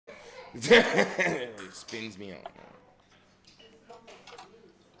It spins me out.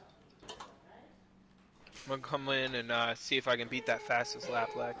 I'm gonna come in and see if I can beat that fastest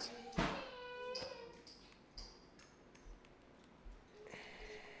lap, Lex.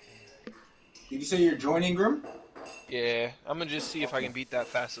 Did you say you're joining, Grim? Yeah, I'm gonna just see if I can beat that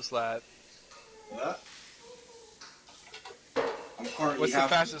fastest lap. Yeah. I'm currently What's the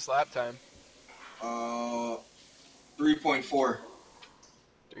fastest lap time? 3.4.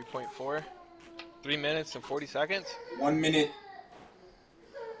 3.4? 3 minutes and 40 seconds? 1 minute,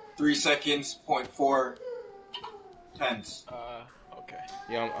 3 seconds, 0.4 tenths. Okay.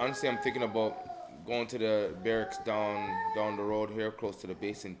 Yeah, honestly, I'm thinking about going to the barracks down the road here, close to the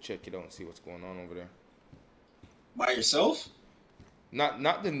base, and check it out and see what's going on over there. By yourself?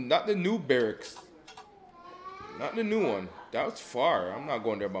 Not the new barracks. Not the new one. That was far. I'm not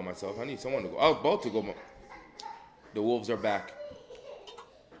going there by myself. I need someone to go. I was about to go. The wolves are back.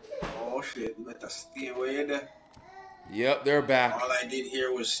 Oh shit, you better stay away there. Yep, they're back. All I did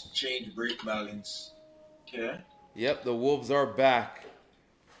here was change brake balance. Okay. Yep, the wolves are back.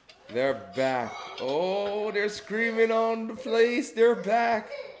 They're back. Oh, they're screaming on the place. They're back.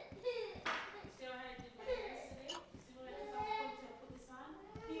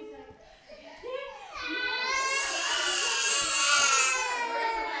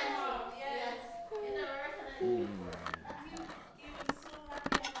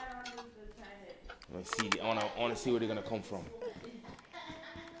 Let's see. I wanna see where they're gonna come from.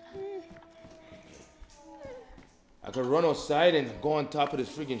 I could run outside and go on top of this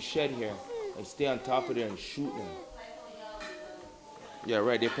freaking shed here and stay on top of there and shoot them. Yeah,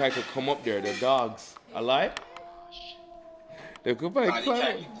 right. They probably could come up there. They're dogs. Alive? They could probably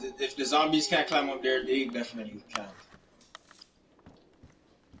climb. If the zombies can't climb up there, they definitely can.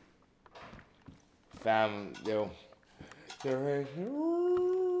 Fam, they're right here.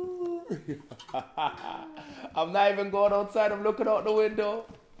 I'm not even going outside. I'm looking out the window.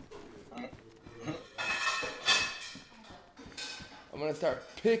 I'm gonna start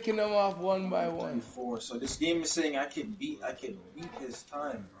picking them off one by one. 34. So this game is saying I can beat his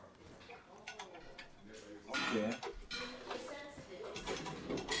time. Okay.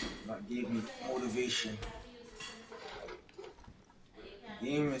 That gave me motivation. The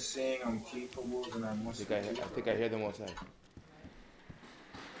game is saying I'm capable and I must. I think I hear them outside.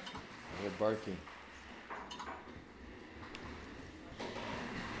 They're barking.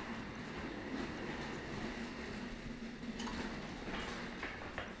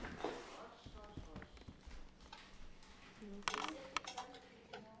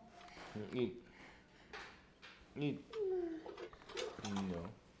 Eat.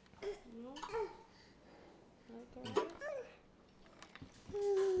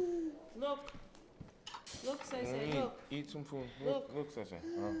 No. Look, Sensei, look. Eat some food. Look, Sensei.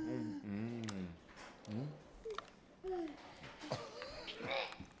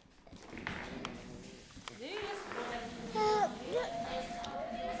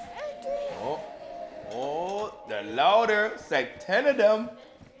 Oh, they're louder. It's like 10 of them.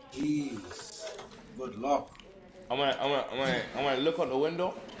 Jeez. Good luck. I'm gonna look out the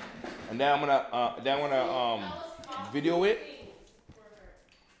window, and then I'm gonna video it.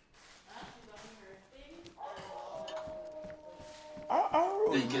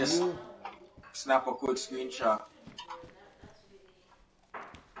 Then just snap a quick screenshot.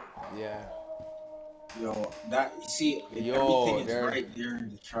 Yeah. Yo, that you see, everything is right there in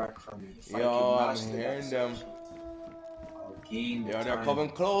the track for me. Yo, I'm hearing them. Yo, they're coming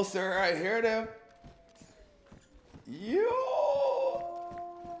closer. I hear them. Yo.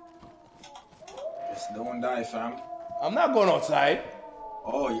 Just don't die, fam. I'm not going outside.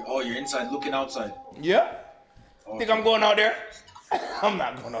 Oh, you're inside looking outside. Yeah. Okay. Think I'm going out there? I'm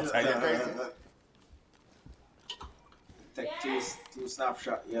not going outside. You're crazy. Take two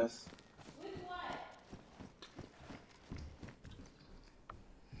snapshot, yes.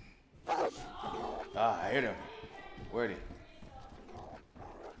 I hear them. Where are they?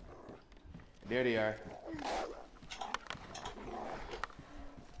 There they are.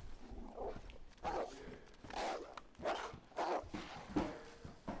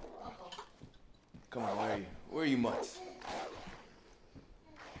 Come on, where are you? Where are you, mutts?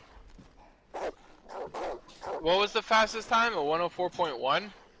 What was the fastest time? A 104.1?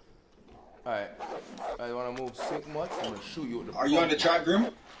 Alright. I want to move 6 mutts. I'm going to shoot you with the Are you on the track,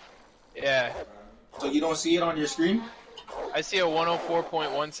 Grim? Yeah. So you don't see it on your screen? I see a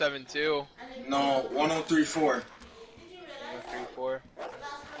 104.172. No, 1034. 134.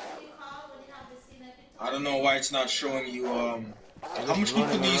 I don't know why it's not showing you. How much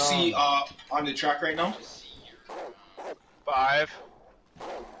people do you see on the track right now? 5.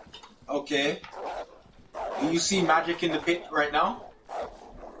 Okay. Do you see Magic in the pit right now?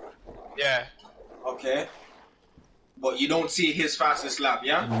 Yeah. Okay. But you don't see his fastest lap,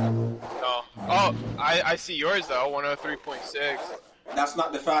 yeah? No. Oh, I see yours though, 103.6. That's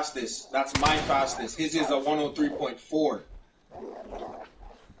not the fastest. That's my fastest. His is a 103.4.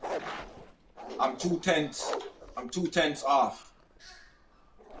 I'm 2/10. I'm 2/10 off.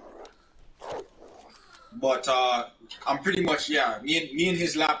 But I'm pretty much, yeah. Me and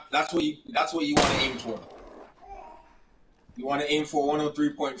his lap. That's what you want to aim for. You want to aim for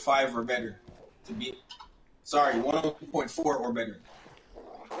 103.5 or better to be. Sorry, 103.4 or better.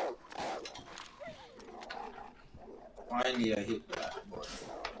 Finally, I hit that.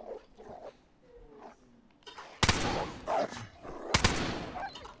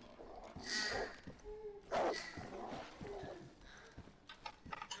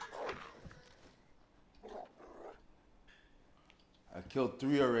 I killed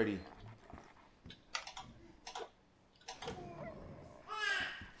 3 already.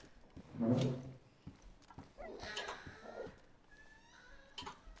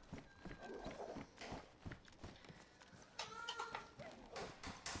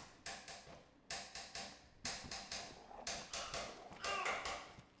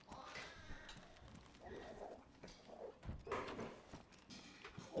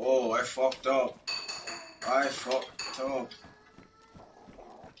 Oh, I fucked up. I fucked up.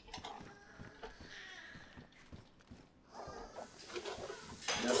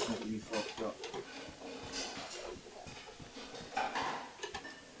 Definitely fucked up.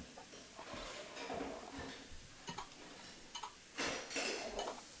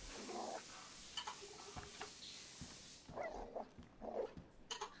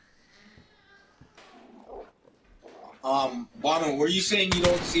 Bono, were you saying you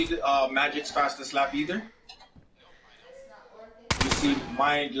don't see the, Magic's fastest lap either? You see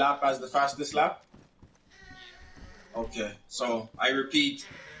my lap as the fastest lap? Okay, so I repeat,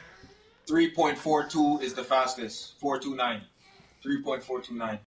 3.42 is the fastest. 429. 3.429.